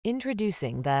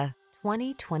Introducing the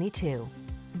 2022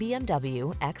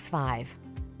 BMW X5.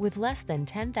 With less than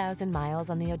 10,000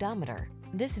 miles on the odometer,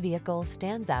 this vehicle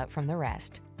stands out from the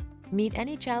rest. Meet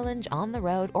any challenge on the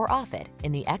road or off it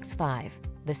in the X5,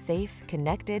 the safe,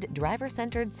 connected,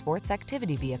 driver-centered sports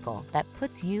activity vehicle that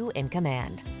puts you in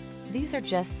command. These are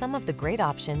just some of the great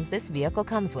options this vehicle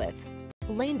comes with: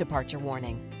 lane departure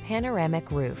warning,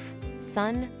 panoramic roof,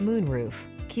 sun, moon roof,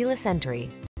 keyless entry,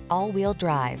 all-wheel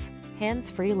drive,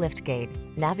 hands-free liftgate,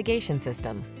 navigation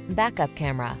system, backup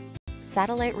camera,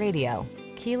 satellite radio,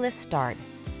 keyless start.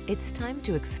 It's time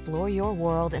to explore your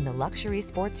world in the luxury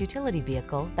sports utility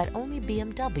vehicle that only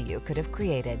BMW could have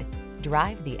created.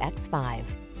 Drive the X5.